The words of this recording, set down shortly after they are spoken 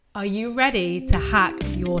Are you ready to hack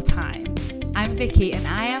your time? I'm Vicky and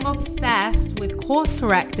I am obsessed with course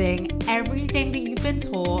correcting everything that you've been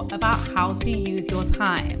taught about how to use your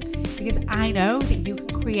time, because I know that you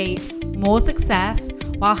can create more success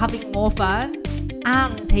while having more fun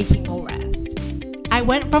and taking more rest. I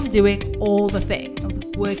went from doing all the things,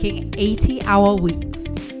 working 80-hour weeks,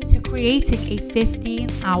 to creating a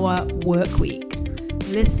 15-hour work week.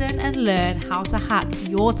 Listen and learn how to hack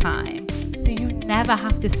your time so you never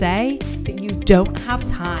have to say that you don't have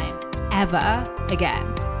time ever again.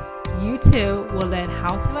 You too will learn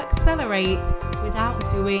how to accelerate without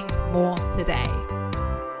doing more today.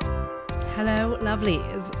 Hello,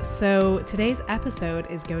 lovelies. So today's episode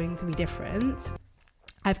is going to be different.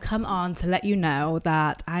 I've come on to let you know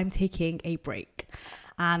that I'm taking a break,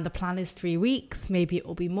 and the plan is 3 weeks. Maybe it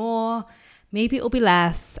will be more, maybe it will be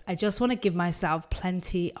less. I just want to give myself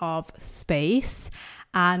plenty of space.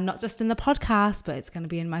 And not just in the podcast, but it's going to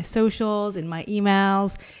be in my socials, in my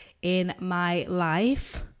emails, in my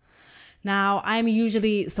life. Now, I'm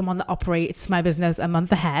usually someone that operates my business a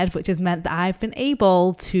month ahead, which has meant that I've been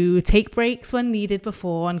able to take breaks when needed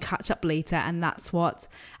before and catch up later. And that's what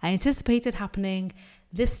I anticipated happening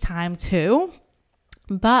this time too.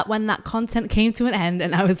 But when that content came to an end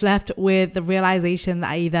and I was left with the realization that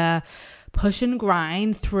I either push and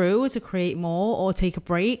grind through to create more or take a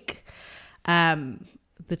break,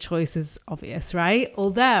 the choice is obvious, right?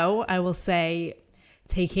 Although I will say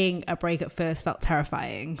taking a break at first felt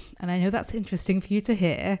terrifying. And I know that's interesting for you to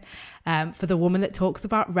hear, for the woman that talks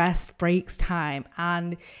about rest, breaks, time.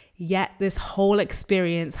 And yet this whole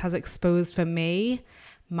experience has exposed for me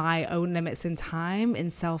my own limits in time, in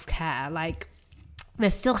self-care. Like,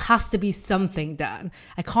 there still has to be something done.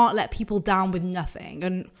 I can't let people down with nothing.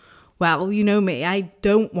 And well, you know me, I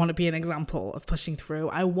don't want to be an example of pushing through.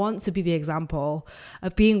 I want to be the example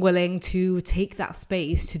of being willing to take that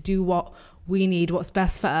space to do what we need, what's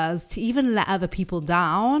best for us, to even let other people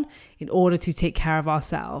down in order to take care of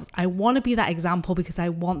ourselves. I want to be that example because I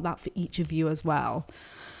want that for each of you as well.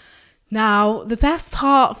 Now, the best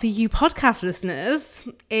part for you podcast listeners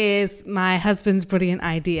is my husband's brilliant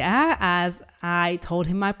idea, as I told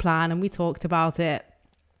him my plan and we talked about it.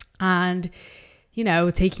 And you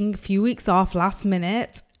know, taking a few weeks off last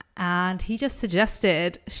minute, and he just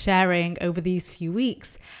suggested sharing over these few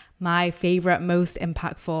weeks my favorite, most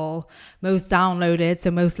impactful, most downloaded,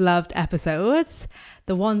 so most loved episodes,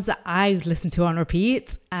 the ones that I listen to on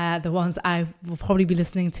repeat, the ones I will probably be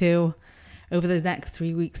listening to over the next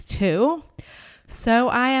 3 weeks too. So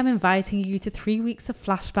I am inviting you to 3 weeks of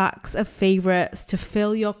flashbacks of favorites to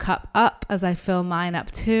fill your cup up as I fill mine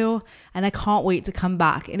up too. And I can't wait to come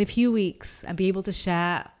back in a few weeks and be able to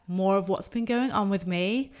share more of what's been going on with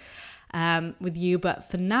me, with you.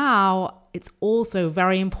 But for now, it's also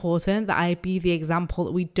very important that I be the example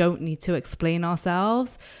that we don't need to explain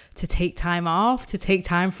ourselves, to take time off, to take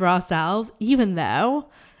time for ourselves, even though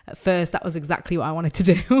at first, that was exactly what I wanted to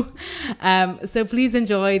do. So please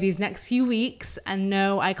enjoy these next few weeks, and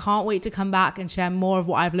know I can't wait to come back and share more of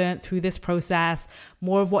what I've learned through this process,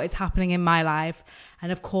 more of what is happening in my life,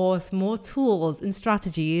 and of course, more tools and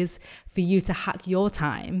strategies for you to hack your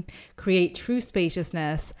time, create true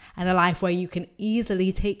spaciousness, and a life where you can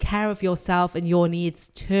easily take care of yourself and your needs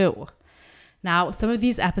too. Now, some of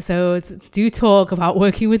these episodes do talk about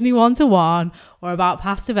working with me one-to-one or about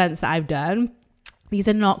past events that I've done. These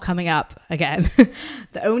are not coming up again.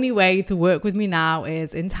 The only way to work with me now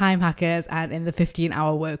is in Time Hackers and in the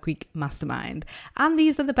 15-hour workweek mastermind. And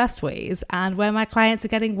these are the best ways, and where my clients are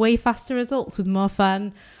getting way faster results with more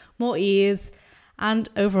fun, more ease, and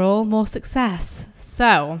overall more success.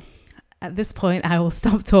 So at this point, I will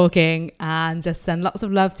stop talking and just send lots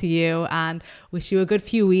of love to you and wish you a good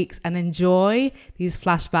few weeks and enjoy these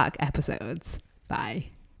flashback episodes. Bye.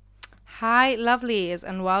 Hi, lovelies,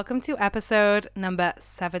 and welcome to episode number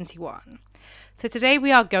 71. So today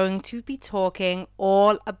we are going to be talking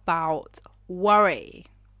all about worry.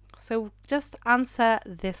 So just answer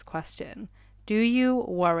this question. Do you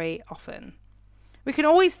worry often? We can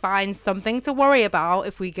always find something to worry about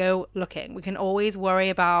if we go looking. We can always worry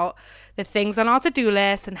about the things on our to-do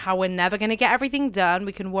list and how we're never going to get everything done.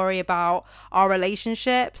 We can worry about our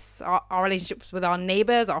relationships, our relationships with our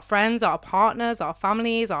neighbors, our friends, our partners, our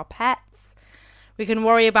families, our pets. We can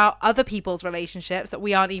worry about other people's relationships that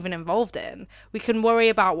we aren't even involved in. We can worry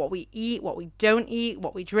about what we eat, what we don't eat,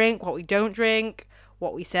 what we drink, what we don't drink,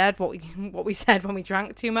 what we said when we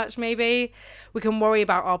drank too much, maybe. We can worry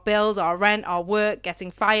about our bills, our rent, our work,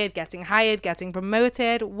 getting fired, getting hired, getting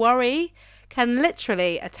promoted. Worry can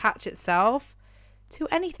literally attach itself to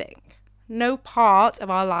anything. No part of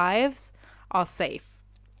our lives are safe.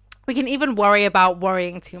 We can even worry about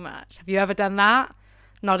worrying too much. Have you ever done that?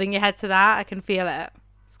 Nodding your head to that? I can feel it.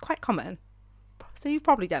 It's quite common. So you've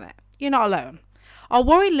probably done it. You're not alone. Our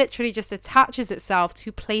worry literally just attaches itself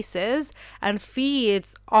to places and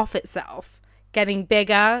feeds off itself, getting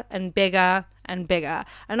bigger and bigger and bigger.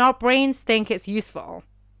 And our brains think it's useful.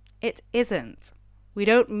 It isn't. We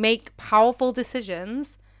don't make powerful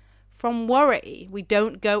decisions from worry. We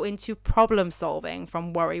don't go into problem solving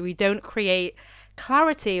from worry. We don't create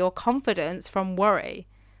clarity or confidence from worry.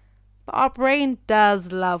 But our brain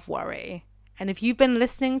does love worry. And if you've been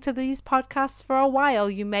listening to these podcasts for a while,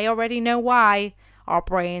 you may already know why our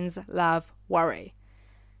brains love worry.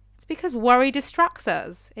 It's because worry distracts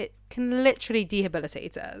us. It can literally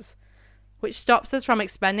debilitate us, which stops us from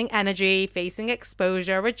expending energy, facing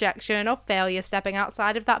exposure, rejection, or failure, stepping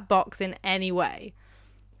outside of that box in any way.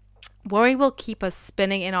 Worry will keep us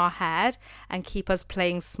spinning in our head and keep us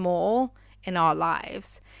playing small in our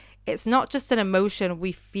lives. It's not just an emotion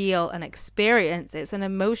we feel and experience, it's an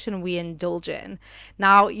emotion we indulge in.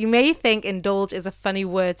 Now, you may think indulge is a funny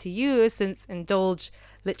word to use, since indulge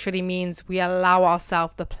literally means we allow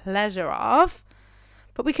ourselves the pleasure of,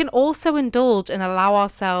 but we can also indulge and allow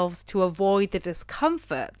ourselves to avoid the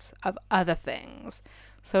discomfort of other things.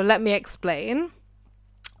 So let me explain.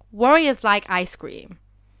 Worry is like ice cream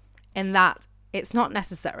in that it's not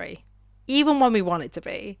necessary, even when we want it to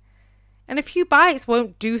be. And a few bites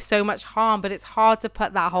won't do so much harm, but it's hard to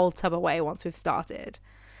put that whole tub away once we've started.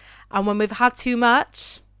 And when we've had too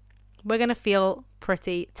much, we're going to feel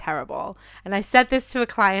pretty terrible. And I said this to a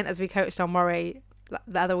client as we coached on worry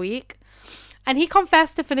the other week. And he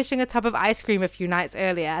confessed to finishing a tub of ice cream a few nights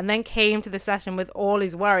earlier and then came to the session with all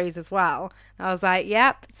his worries as well. And I was like,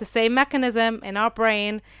 yep, it's the same mechanism in our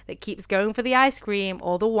brain that keeps going for the ice cream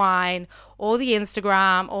or the wine or the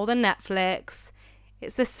Instagram or the Netflix.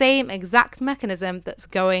 It's the same exact mechanism that's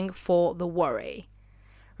going for the worry.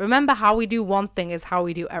 Remember, how we do one thing is how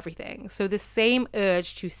we do everything. So the same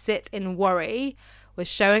urge to sit in worry was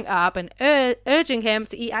showing up and urging him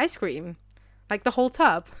to eat ice cream, like the whole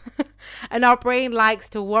tub. And our brain likes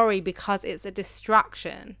to worry because it's a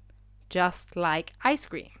distraction, just like ice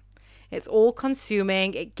cream. It's all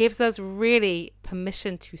consuming. It gives us really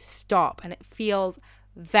permission to stop, and it feels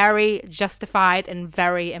very justified and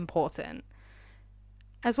very important.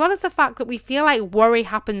 As well as the fact that we feel like worry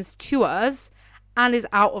happens to us and is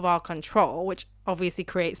out of our control, which obviously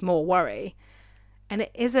creates more worry. And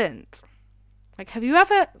it isn't. Like,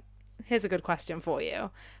 here's a good question for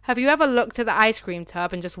you. Have you ever looked at the ice cream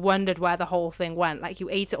tub and just wondered where the whole thing went? Like, you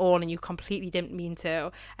ate it all and you completely didn't mean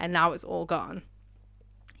to, and now it's all gone.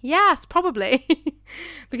 Yes, probably.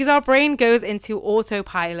 Because our brain goes into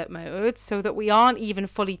autopilot mode so that we aren't even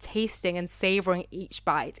fully tasting and savoring each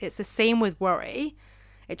bite. It's the same with worry.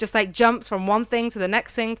 It just like jumps from one thing to the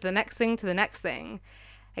next thing, to the next thing, to the next thing.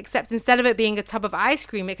 Except instead of it being a tub of ice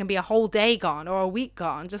cream, it can be a whole day gone or a week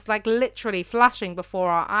gone, just like literally flashing before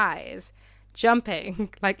our eyes,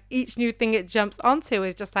 jumping. Like each new thing it jumps onto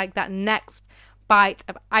is just like that next bite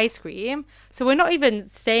of ice cream. So we're not even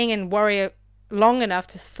staying in worry long enough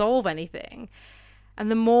to solve anything. And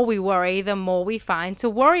the more we worry, the more we find to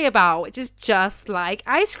worry about, which is just like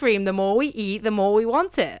ice cream. The more we eat, the more we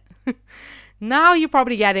want it. Now you're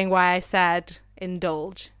probably getting why I said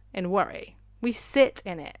indulge in worry. We sit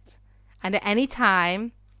in it. And at any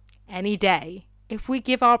time, any day, if we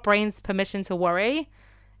give our brains permission to worry,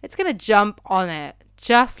 it's going to jump on it,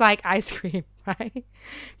 just like ice cream, right?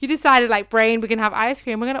 If you decided, like, brain, we can have ice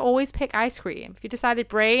cream, we're going to always pick ice cream. If you decided,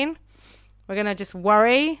 brain, we're going to just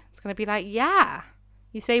worry, it's going to be like, yeah.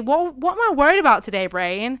 You say, what am I worried about today,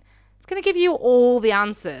 brain? It's going to give you all the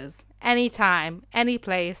answers, anytime, any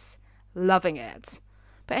place. Loving it.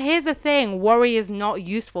 But here's the thing, worry is not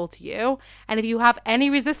useful to you. And if you have any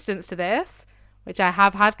resistance to this, which I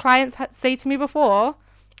have had clients say to me before,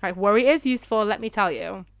 like, worry is useful, let me tell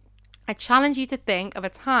you. I challenge you to think of a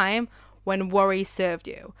time when worry served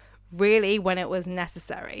you, really when it was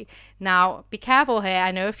necessary. Now, be careful here.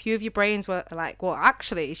 I know a few of your brains were like, well,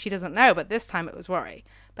 actually, she doesn't know, but this time it was worry.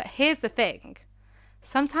 But here's the thing.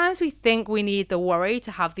 Sometimes we think we need the worry to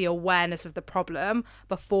have the awareness of the problem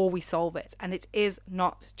before we solve it, and it is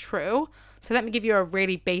not true. So let me give you a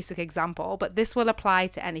really basic example, but this will apply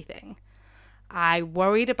to anything. I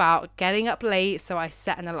worried about getting up late, so I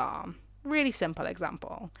set an alarm. Really simple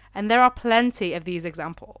example. And there are plenty of these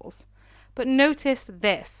examples. But notice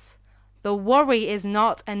this. The worry is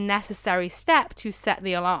not a necessary step to set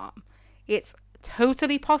the alarm. It's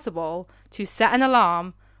totally possible to set an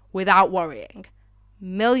alarm without worrying.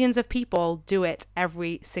 Millions of people do it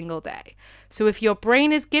every single day. So if your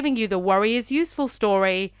brain is giving you the worry is useful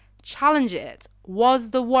story, challenge it. Was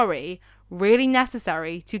the worry really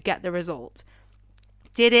necessary to get the result?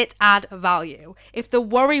 Did it add value? If the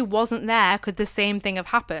worry wasn't there, could the same thing have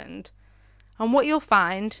happened? And what you'll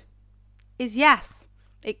find is yes,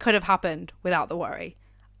 it could have happened without the worry.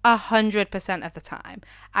 100% of the time.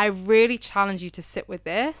 I really challenge you to sit with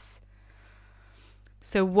this.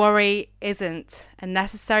 So worry isn't a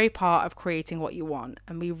necessary part of creating what you want,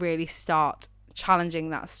 and we really start challenging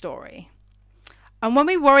that story. And when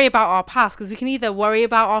we worry about our past, because we can either worry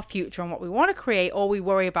about our future and what we want to create, or we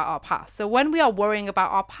worry about our past. So when we are worrying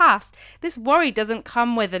about our past, this worry doesn't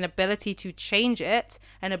come with an ability to change it,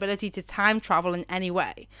 an ability to time travel in any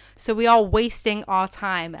way. So we are wasting our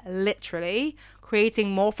time, literally,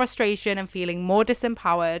 creating more frustration and feeling more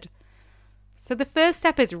disempowered. So the first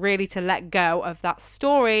step is really to let go of that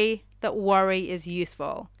story that worry is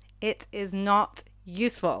useful. It is not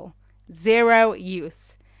useful. Zero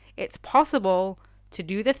use. It's possible to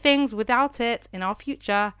do the things without it in our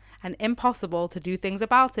future and impossible to do things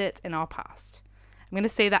about it in our past. I'm going to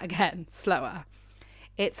say that again, slower.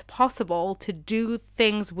 It's possible to do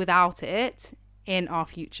things without it in our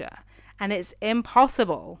future, and it's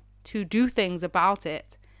impossible to do things about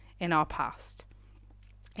it in our past.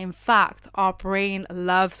 In fact, our brain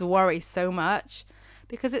loves worry so much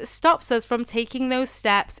because it stops us from taking those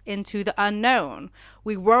steps into the unknown.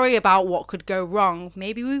 We worry about what could go wrong.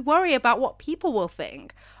 Maybe we worry about what people will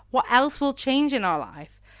think. What else will change in our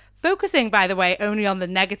life? Focusing, by the way, only on the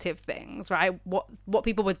negative things, right? What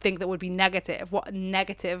people would think that would be negative, what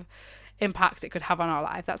negative impact it could have on our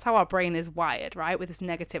life. That's how our brain is wired, right? With this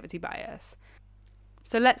negativity bias.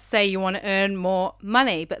 So let's say you want to earn more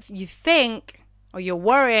money, but you think, or you're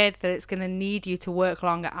worried that it's going to need you to work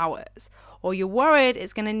longer hours, or you're worried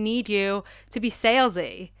it's going to need you to be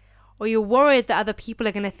salesy, or you're worried that other people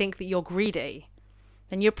are going to think that you're greedy,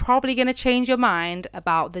 then you're probably going to change your mind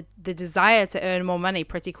about the desire to earn more money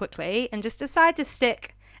pretty quickly and just decide to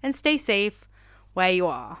stick and stay safe where you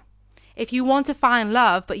are. If you want to find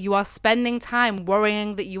love, but you are spending time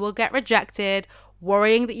worrying that you will get rejected,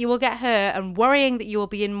 worrying that you will get hurt, and worrying that you will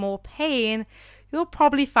be in more pain, you'll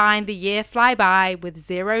probably find the year fly by with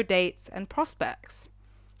zero dates and prospects.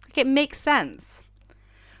 It makes sense.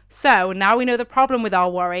 So now we know the problem with our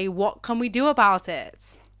worry. What can we do about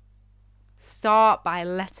it? Start by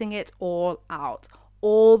letting it all out.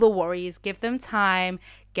 All the worries, give them time,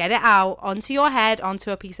 get it out onto your head,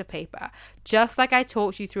 onto a piece of paper. Just like I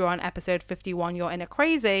talked you through on episode 51, You're Inner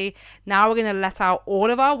Crazy. Now we're going to let out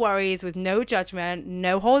all of our worries with no judgment,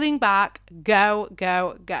 no holding back. Go,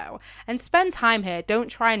 go, go. And spend time here. Don't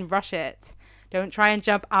try and rush it. Don't try and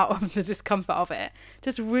jump out of the discomfort of it.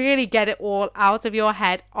 Just really get it all out of your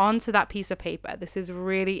head onto that piece of paper. This is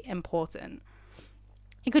really important.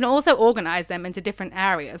 You can also organize them into different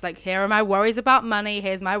areas. Like, here are my worries about money.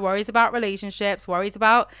 Here's my worries about relationships, worries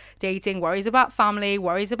about dating, worries about family,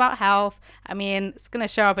 worries about health. I mean, it's going to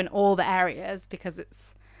show up in all the areas because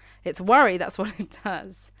it's worry. That's what it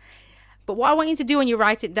does. But what I want you to do when you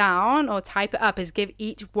write it down or type it up is give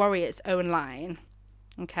each worry its own line.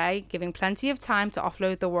 Okay, giving plenty of time to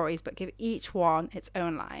offload the worries, but give each one its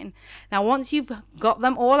own line. Now, once you've got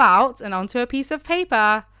them all out and onto a piece of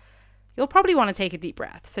paper, you'll probably want to take a deep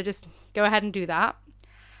breath. So just go ahead and do that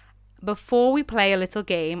before we play a little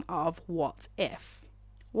game of what if.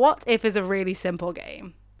 What if is a really simple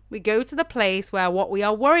game. We go to the place where what we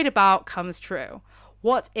are worried about comes true.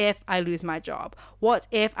 What if I lose my job? What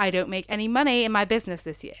if I don't make any money in my business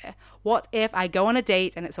this year? What if I go on a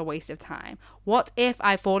date and it's a waste of time? What if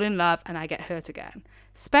I fall in love and I get hurt again?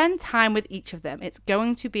 Spend time with each of them. It's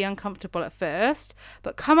going to be uncomfortable at first,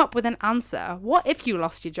 but come up with an answer. What if you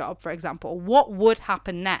lost your job, for example? What would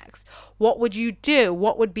happen next? What would you do?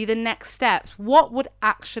 What would be the next steps? What would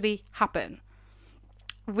actually happen?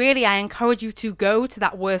 Really, I encourage you to go to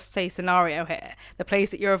that worst case scenario here, the place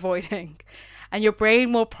that you're avoiding. And your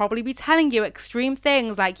brain will probably be telling you extreme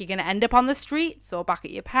things like you're going to end up on the streets or back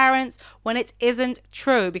at your parents, when it isn't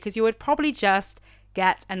true, because you would probably just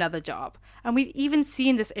get another job. And we've even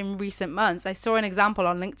seen this in recent months. I saw an example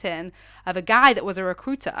on LinkedIn of a guy that was a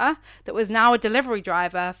recruiter that was now a delivery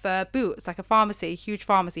driver for Boots, like a pharmacy, huge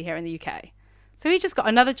pharmacy here in the UK. So he just got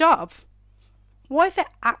another job. What if it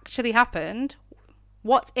actually happened?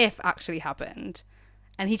 What if actually happened?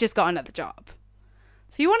 And he just got another job.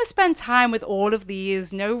 So you want to spend time with all of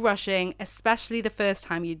these, no rushing, especially the first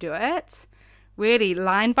time you do it. Really,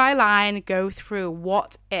 line by line, go through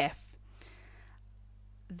what if.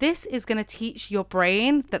 This is going to teach your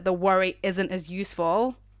brain that the worry isn't as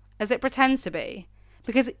useful as it pretends to be.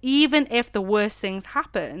 Because even if the worst things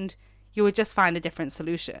happened, you would just find a different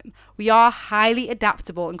solution. We are highly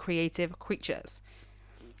adaptable and creative creatures.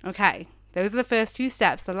 Okay, Those are the first 2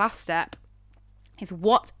 steps. The last step is,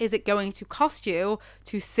 what is it going to cost you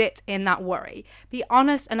to sit in that worry? Be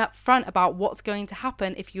honest and upfront about what's going to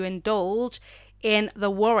happen if you indulge in the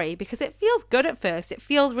worry, because it feels good at first. It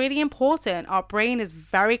feels really important. Our brain is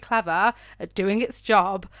very clever at doing its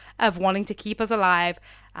job of wanting to keep us alive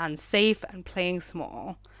and safe and playing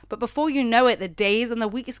small. But before you know it, the days and the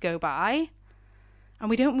weeks go by and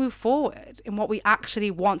we don't move forward in what we actually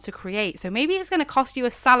want to create. So maybe it's going to cost you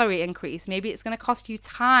a salary increase. Maybe it's going to cost you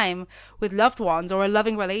time with loved ones or a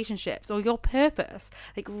loving relationships or your purpose.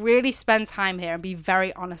 Like, really spend time here and be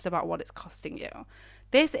very honest about what it's costing you.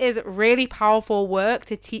 This is really powerful work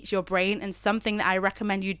to teach your brain, and something that I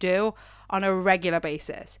recommend you do on a regular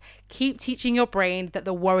basis. Keep teaching your brain that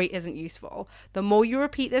the worry isn't useful. The more you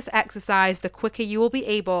repeat this exercise, the quicker you will be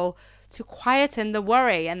able to quieten the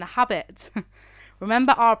worry and the habit.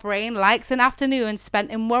 Remember, our brain likes an afternoon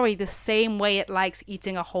spent in worry the same way it likes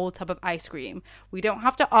eating a whole tub of ice cream. We don't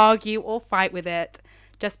have to argue or fight with it.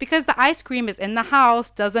 Just because the ice cream is in the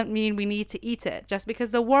house doesn't mean we need to eat it. Just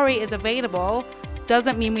because the worry is available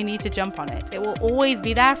doesn't mean we need to jump on it. It will always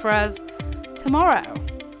be there for us tomorrow.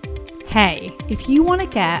 Hey, if you want to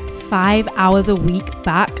get 5 hours a week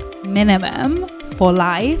back minimum for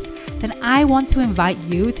life, then I want to invite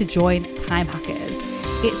you to join Time Hackers.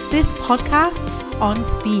 It's this podcast on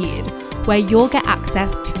speed where you'll get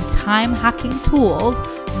access to time hacking tools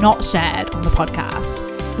not shared on the podcast.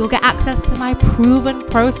 You'll get access to my proven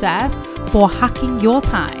process for hacking your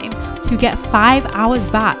time to get 5 hours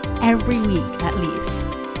back every week at least.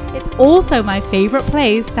 It's also my favorite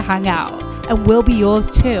place to hang out, and will be yours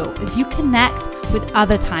too, as you connect with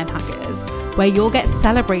other time hackers, where you'll get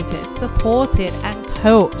celebrated, supported, and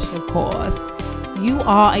coached, of course. You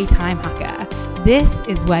are a time hacker. This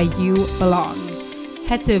is where you belong.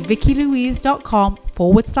 Head to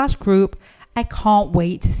vickylouise.com/group. I can't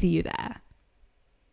wait to see you there.